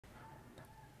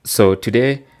So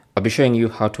today I'll be showing you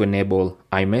how to enable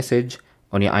iMessage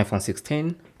on your iPhone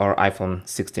 16 or iPhone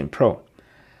 16 Pro.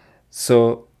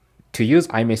 So to use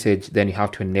iMessage, then you have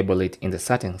to enable it in the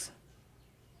settings.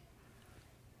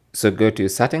 So go to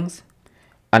settings,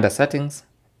 under settings,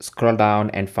 scroll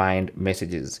down and find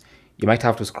messages. You might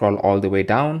have to scroll all the way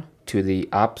down to the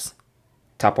apps,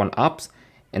 tap on apps,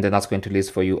 and then that's going to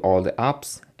list for you all the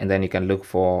apps, and then you can look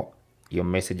for your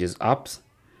messages apps.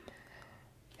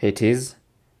 Here it is.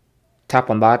 Tap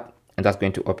on that and that's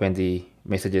going to open the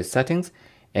messages settings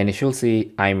and you should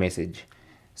see iMessage.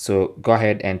 So go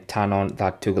ahead and turn on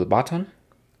that toggle button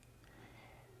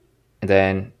and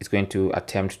then it's going to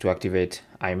attempt to activate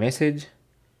iMessage.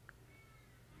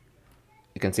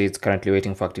 You can see it's currently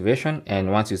waiting for activation,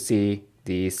 and once you see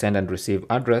the send and receive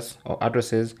address or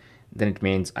addresses, then it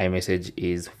means iMessage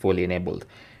is fully enabled.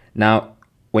 Now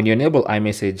when you enable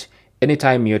iMessage,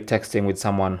 anytime you're texting with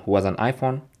someone who has an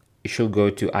iPhone, you should go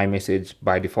to iMessage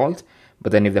by default.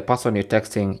 But then if the person you're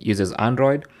texting uses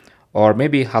Android or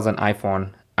maybe has an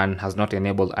iPhone and has not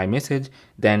enabled iMessage,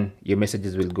 then your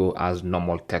messages will go as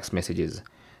normal text messages.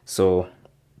 So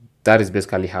that is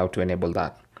basically how to enable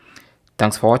that.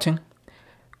 Thanks for watching.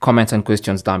 Comments and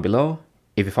questions down below.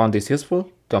 If you found this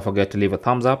useful, don't forget to leave a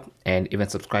thumbs up and even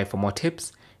subscribe for more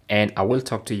tips. And I will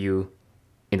talk to you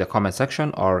in the comment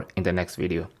section or in the next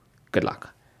video. Good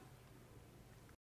luck.